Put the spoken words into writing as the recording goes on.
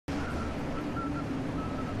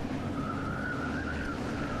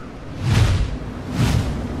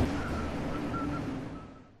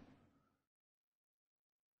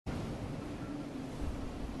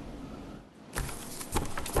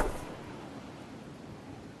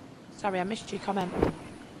Sorry, I missed your comment. I'm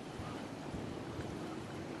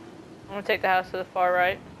gonna take the house to the far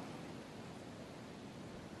right.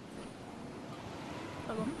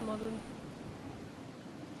 I'm off modern.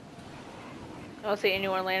 I don't see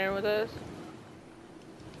anyone landing with us.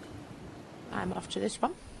 I'm off to this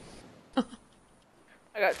one.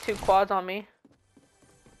 I got 2 quads on me.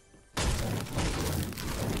 Nice,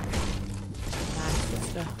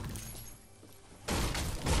 let's go.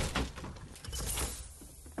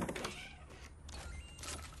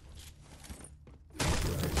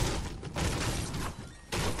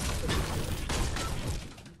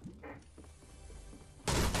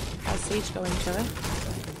 How's Siege going, Chili?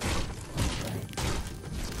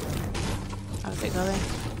 How's it going?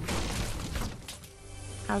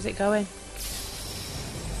 How's it going?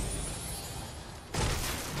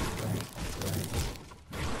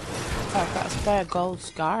 Oh, I've got a spare gold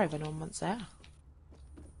scar if anyone wants that.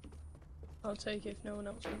 I'll take it if no one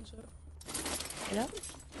else wants it. You know?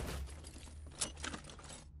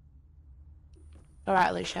 Alright,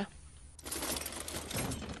 Alicia.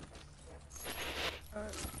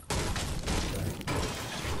 Alright.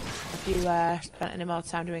 Have you spent any more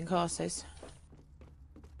time doing courses?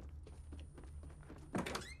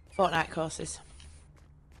 Fortnite courses.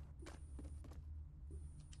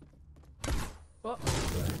 What?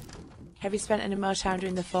 Have you spent any more time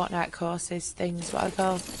doing the Fortnite courses things? What are they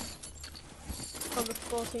called? Over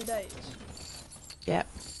 14 days? Yep.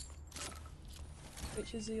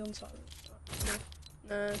 Which is the on-site?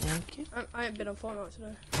 No. Thank you. I ain't been on Fortnite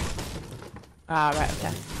today. Ah, right,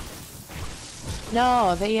 okay.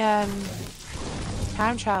 No, the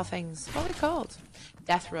time trial things. What are they called?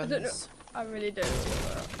 Death runs. I don't know. I really don't know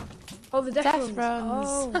what that. Oh, the death runs.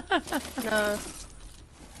 Oh. No.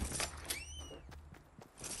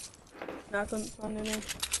 No, I couldn't find any.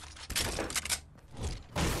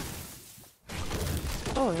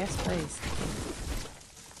 Oh, yes, please.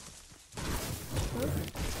 Huh?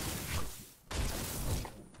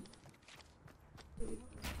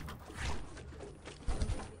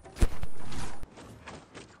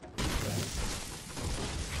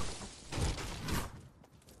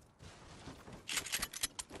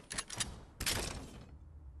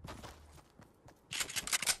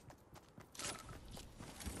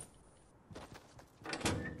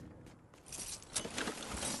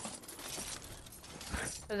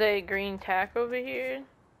 There's a green tack over here.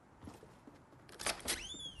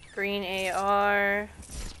 Green AR.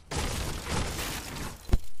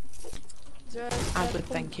 I'm good,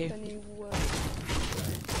 thank you. Anywhere?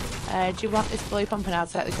 Do you want this blue pump and I'll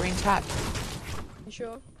take the green tack? You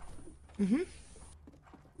sure? Mm-hmm.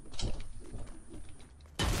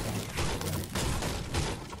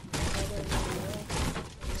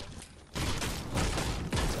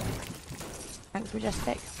 Thanks,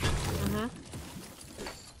 Majestic. Mm-hmm.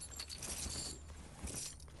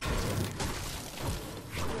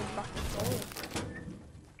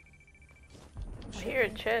 I hear a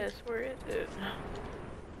chest. Where is it?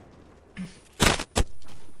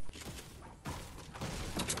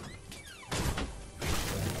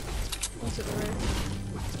 What's at the roof?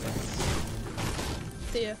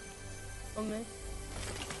 Thea. On me.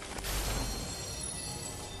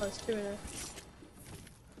 Oh, there's 2 in there.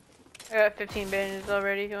 I got 15 bandages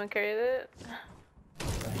already. You want to carry that?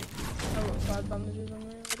 I've got 5 bandages on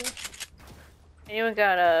me already. Anyone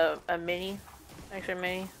got a mini? Extra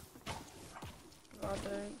mini? No, I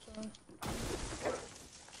don't, so.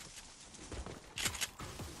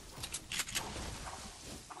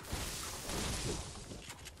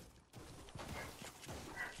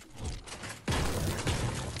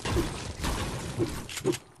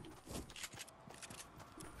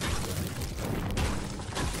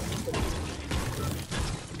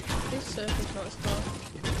 This circle's not as far.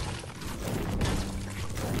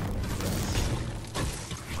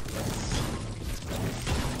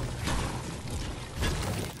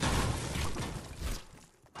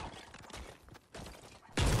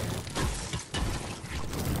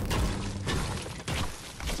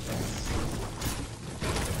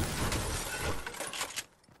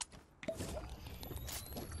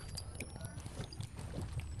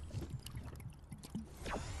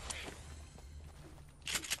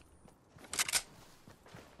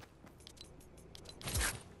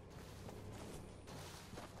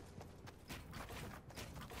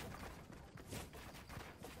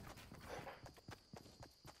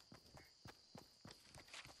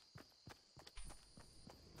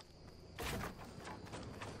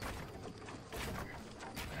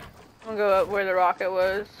 I'm gonna go up where the rocket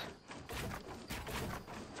was.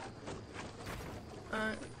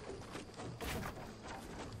 Alright.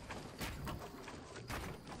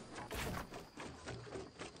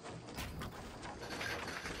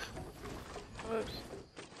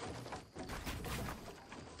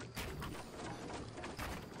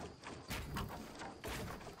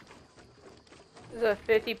 This is a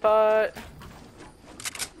 50 pot.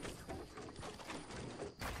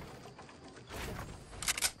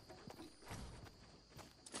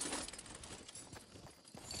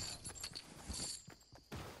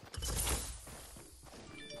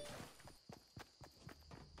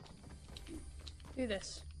 Do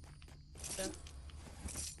this. Yeah.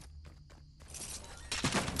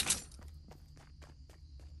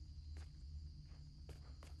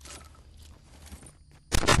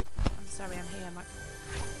 I'm sorry, I'm here.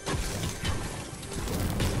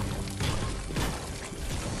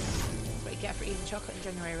 That's what you get for eating chocolate in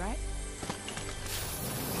January, right?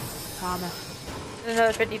 Karma. There's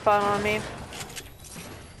another 50 pot on me.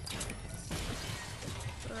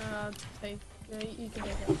 Take, you can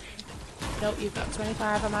take it. Nope, you've got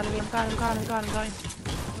 25. I'm out of here. I'm going.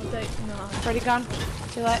 I'll take, no. It's already gone.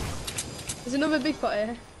 Too late. There's another big pot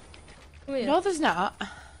here. Come here. No, there's not.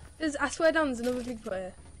 I swear down, there's another big pot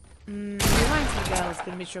here. Your mind's my girl is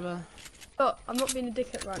gonna be trouble. Oh, I'm not being a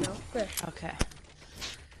dickhead right now. Here. Okay.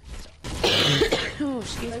 Oh,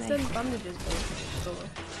 excuse There's me. them bandages, bro.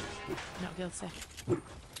 Not guilty.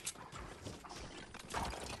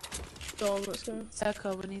 Go on, let's go.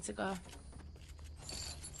 Circle, we need to go.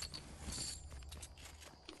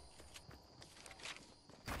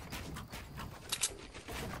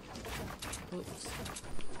 Oops.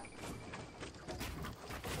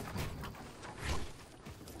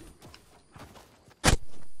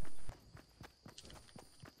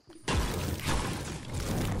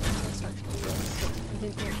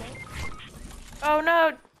 Oh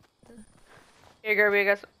no! Here, Gerby,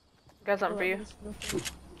 I got something for you.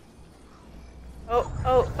 Oh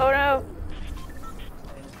no!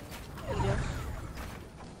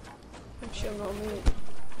 I'm sure I'm not on mute.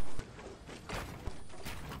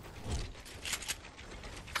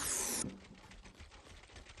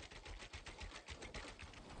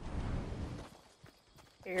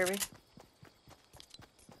 Here, Gerby.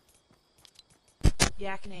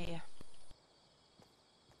 Yeah, I can hear you.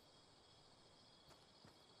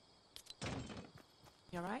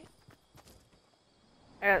 You alright?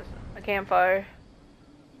 I got a campfire.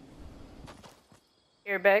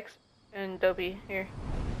 Here, Bex and Dopey. Here.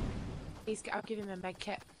 I'll give him a med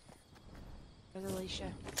kit. There's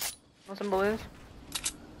Alicia. Want some balloons?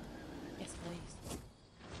 Yes, please.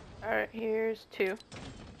 Alright, here's 2.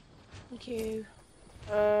 Thank you.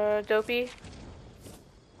 Dopey.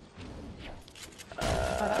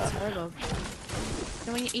 Oh, that's horrible. You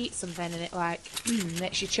know when you eat something and it like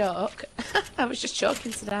makes you choke? I was just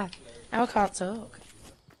choking to death. Now I can't talk.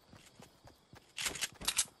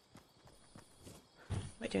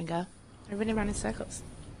 What are you doing, girl? Are you running around in circles?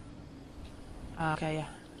 Oh, okay, yeah.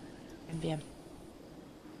 MBM.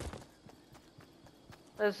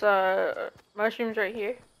 There's mushrooms right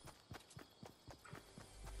here.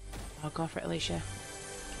 I'll go for it, Alicia.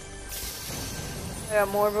 I got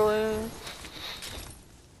more balloons.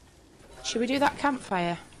 Should we do that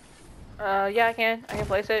campfire? Yeah, I can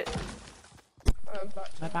place it.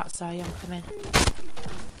 I'm about to say I'm coming.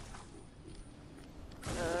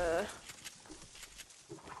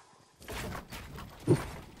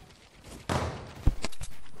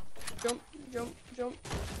 Jump, jump, jump,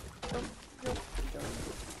 jump, jump, jump,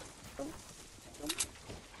 jump, jump.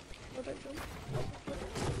 Okay, jump.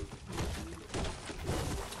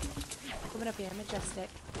 Coming up here, Majestic.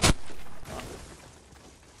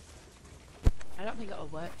 I don't think it'll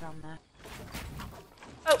work down there.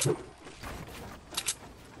 Oh!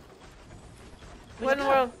 What in the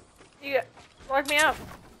world? You got locked me out.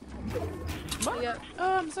 What? Yeah.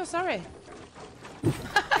 Oh, I'm so sorry.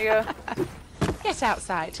 There you go. Get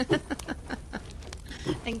outside.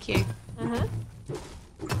 Thank you.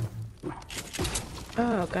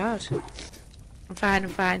 Oh god. I'm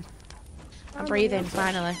fine. I'm breathing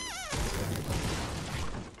finally.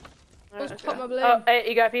 Let's pop my balloon. Oh, hey,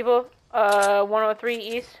 you got people? 103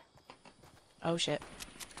 east. Oh shit.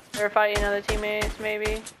 They're fighting other teammates,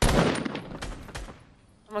 maybe.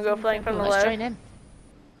 I'm gonna go flank from the Let's left. join in.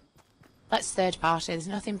 Let's third party. There's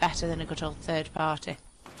nothing better than a good old third party.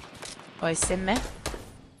 Boys, sim me.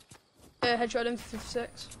 Yeah, headshot in for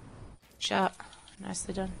 56. Shot.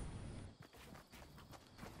 Nicely done.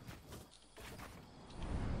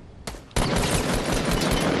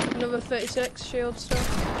 Another 36 shield stuff.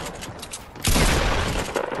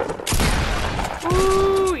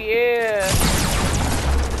 Ooh, yeah.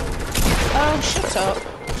 Oh, shut up.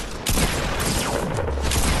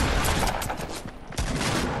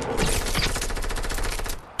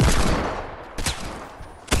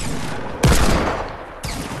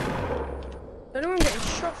 Anyone getting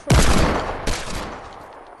shot from?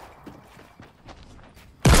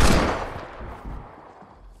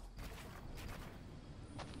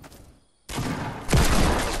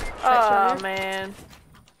 Oh man.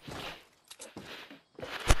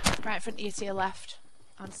 Right in front of you to your left.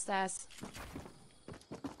 On stairs.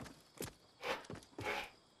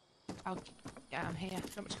 Oh, yeah, I'm here.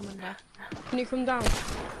 Don't want to come under. Can you come down?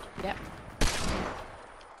 Yep.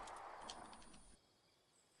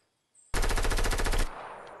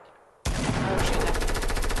 Oh, shoot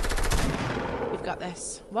there. You've got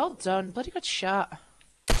this. Well done. Bloody good shot.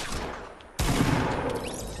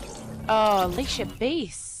 Oh, Alicia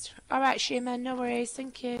Beast. Alright, Shima, no worries.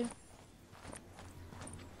 Thank you.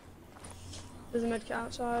 There's a medkit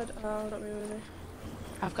outside. Oh, don't move with me.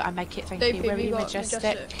 I've got a med kit, thank Dave, you. Where are you, got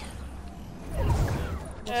Majestic?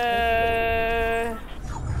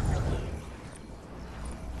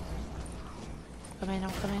 Come in,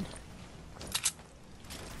 I'm coming.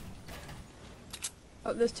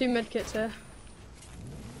 Oh, there's 2 medkits here.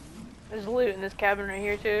 There's loot in this cabin right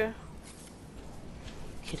here too.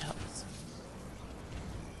 Kiddos.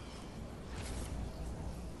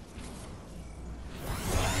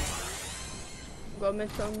 Got a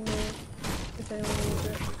medkit on me. If anyone needs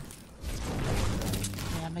it.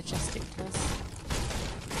 Yeah, Majestic does.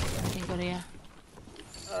 Anything good here?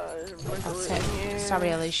 There's a bunch of I'll loot take. in here. Sorry,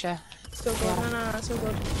 Alicia. Still good. Yeah. No, it's all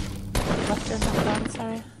good. Left her not gone,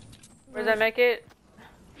 sorry. Where's that make it?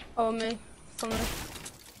 Oh, on me. From me.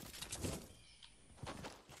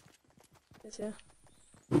 It's here.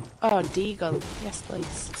 Oh, Deagle. Yes,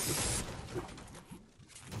 please.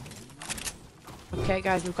 Okay,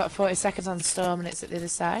 guys, we've got 40 seconds on Storm and it's at the other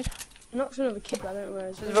side. I'm not sure of a kid, but I don't know where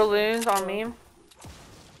it's. There's balloons on me.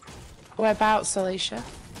 Whereabouts, Alicia?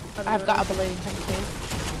 I've got a balloon, thank you.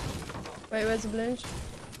 Wait, where's the balloons?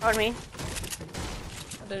 On me.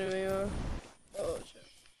 I don't know where you are. Oh, shit.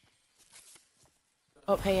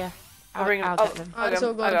 Up here. I'll bring them. I'll get them. Alright, it's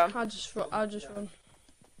all good. I'll go. I'll just run.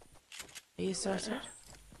 Are you sorted?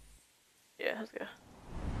 Yeah, let's go.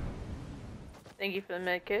 Thank you for the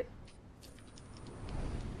med kit.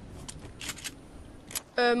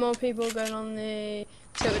 More people going on the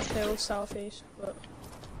Tilted Hill southeast, but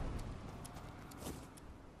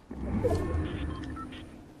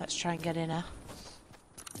Let's try and get in her.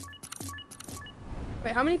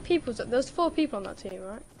 wait, how many people? There's 4 people on that team,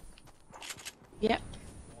 right? Yep.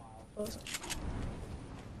 Awesome.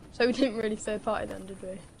 So we didn't really third party then, did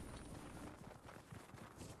we?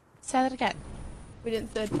 Say that again. We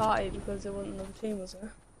didn't third party because there wasn't another team, was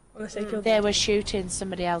there? Unless they killed They them. were shooting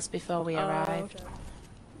somebody else before we arrived. Okay.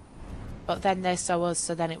 But then they saw us,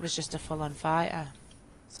 so then it was just a full-on fighter.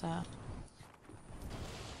 So.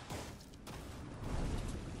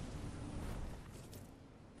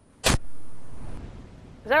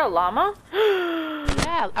 Is that a llama?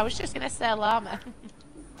 Yeah, I was just gonna say llama.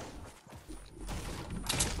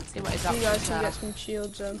 See what his You guys options can are. get some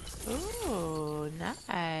shields. Ooh,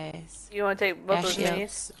 nice. You want to take both Yeah, those shields.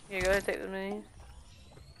 minis? Yeah, go ahead, take the minis.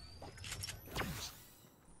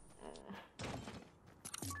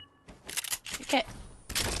 Take it.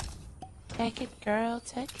 Take it, girl,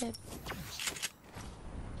 take it.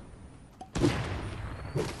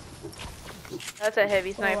 That's a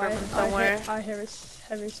heavy sniper from somewhere. I hear a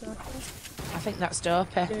heavy sniper. I think that's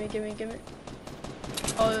Dopey. Gimme.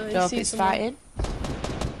 Oh, you see Dopey's someone. fighting.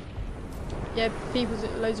 Yeah,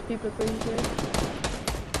 loads of people are cruising.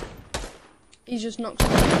 He's just knocked.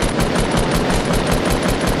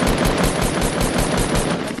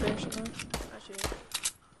 Actually,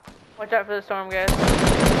 Watch out for the storm, guys.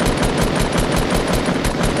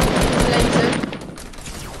 laser.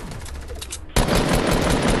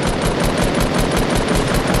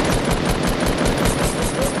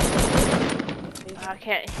 I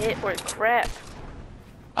can't hit worth crap.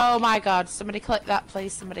 Oh my god, somebody click that,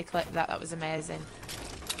 please. Somebody click that. That was amazing.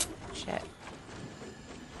 Shit.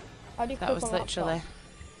 How do you That click was on literally. laptop?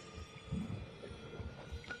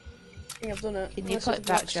 I think I've done it. Can you Unless click it's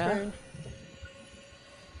black that, Joe? screen.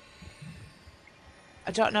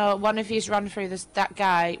 I don't know. One of you's run through this. That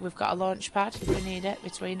guy. We've got a launch pad if we need it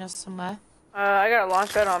between us somewhere. I got a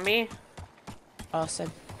launch pad on me.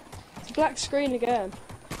 Awesome. It's black screen again.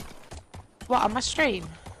 What, on my stream?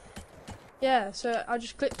 Yeah, so I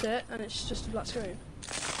just clicked it and it's just a black screen.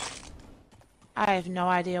 I have no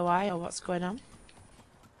idea why or what's going on.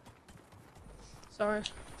 Sorry.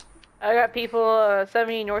 I got people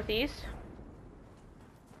 70 northeast.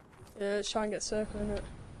 Yeah, let's try and get circle in it.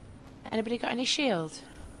 Anybody got any shield?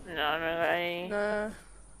 No, I. Nah.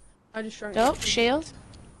 I just drank Nope, shield.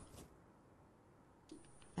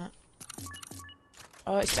 No.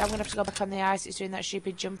 Oh, I'm gonna have to go back on the ice. It's doing that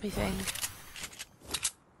stupid jumpy thing.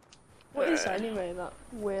 What is that anyway, that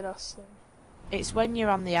weird ass thing? It's when you're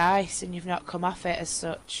on the ice and you've not come off it as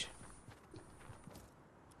such.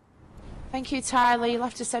 Thank you, Tyler. You'll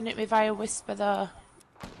have to send it me via Whisper, though.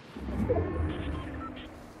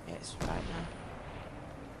 It's right now.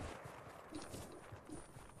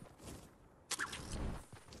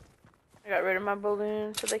 I got rid of my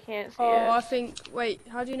balloon so they can't see it. Oh, I think. Wait,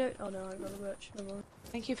 how do you know? Oh no, I got a glitch. Never mind.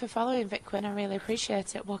 Thank you for following, Vicwin. I really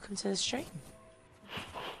appreciate it. Welcome to the stream.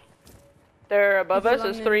 They're above People us.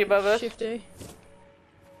 There's landing 3 above us. Shifty.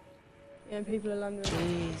 Yeah, and people are landing.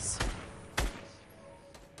 Jeez.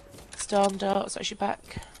 Storm darts, watch your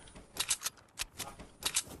back.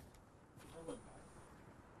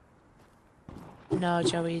 No,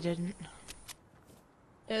 Joey, you didn't.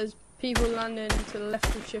 There's people landing to the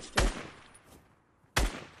left of Shifty.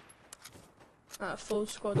 Full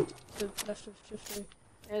squad to the left of Shifty.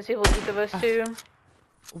 There's people east of us too.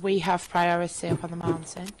 We have priority up on the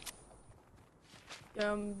mountain.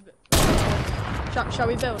 Yeah, shall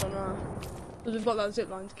we build on our? Because we've got that zip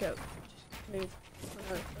line to get. Just move.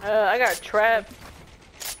 I got a trap.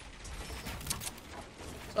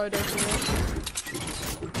 Sorry, don't do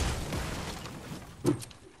that.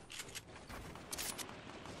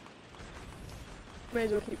 May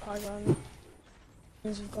as well keep high ground.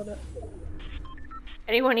 As we've got it.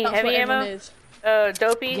 Anyone need That's heavy what everyone ammo? is.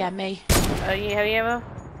 Dopey? Yeah, me. You need heavy ammo?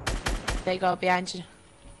 They go behind you.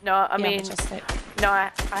 No, I Yeah, mean, Majestic. no,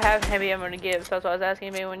 I have heavy ammo to give, so that's why I was asking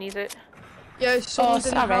if anyone needs it. Yeah, someone's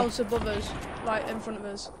in the sorry. house above us, like in front of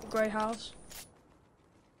us, the grey house.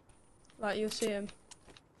 Like you'll see him.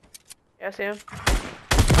 Yeah, I see him.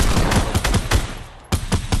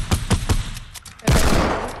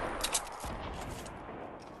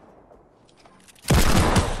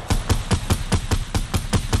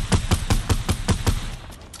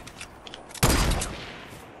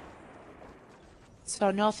 So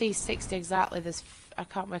northeast 60 exactly. There's I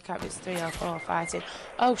can't work out if it's 3 or 4 fighting.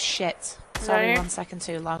 Oh shit! Sorry, Right. 1 second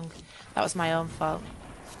too long. That was my own fault.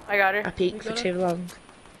 I got I her. peeked for got too long.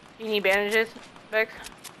 You need bandages, Bex?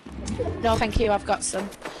 No, thank you. I've got some.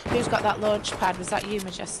 Who's got that launch pad? Was that you,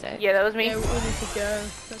 Majestic? Yeah, that was me. Yeah, we need to go.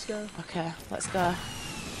 Let's go. Okay, let's go. On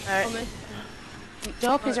Alright. me.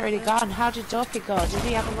 Dopey's already gone. How did Dopey go? Did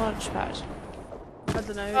he have a launch pad? I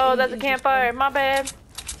don't know. Oh, that's a just campfire. My bad.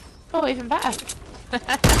 Oh, even better.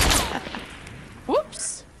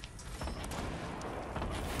 Whoops.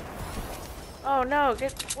 Oh no,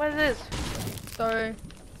 what is this? Sorry.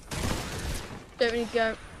 Don't need to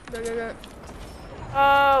go. Go, go, go.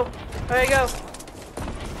 Oh, there you go.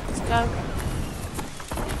 Let's go.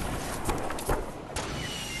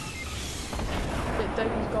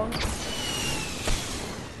 Dogan's gone.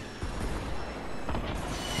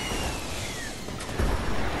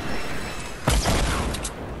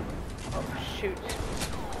 Shoot.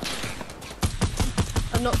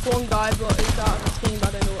 I knocked one guy, but he's out of the team.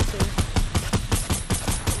 I don't know what to do.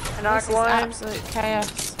 I knocked This is one. absolute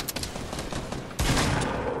chaos.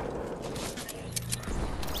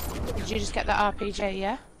 Did you just get that RPG,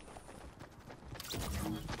 yeah?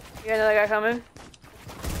 You got another guy coming?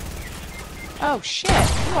 Oh shit, you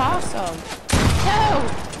arsehole. No!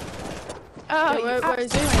 Oh, Yeah, where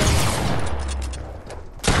is he?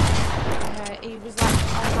 he was like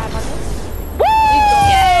on my level.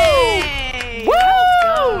 Yay! Woo!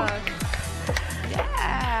 Oh, God.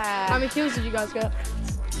 Yeah! How many kills did you guys get?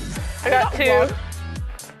 I got 2. one.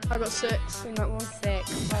 I got 6 in that one. 6.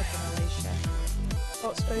 Well done, Alicia.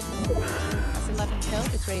 Got spoken. That's 11 kills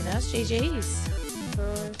between us. GG's.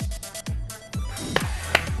 Nice.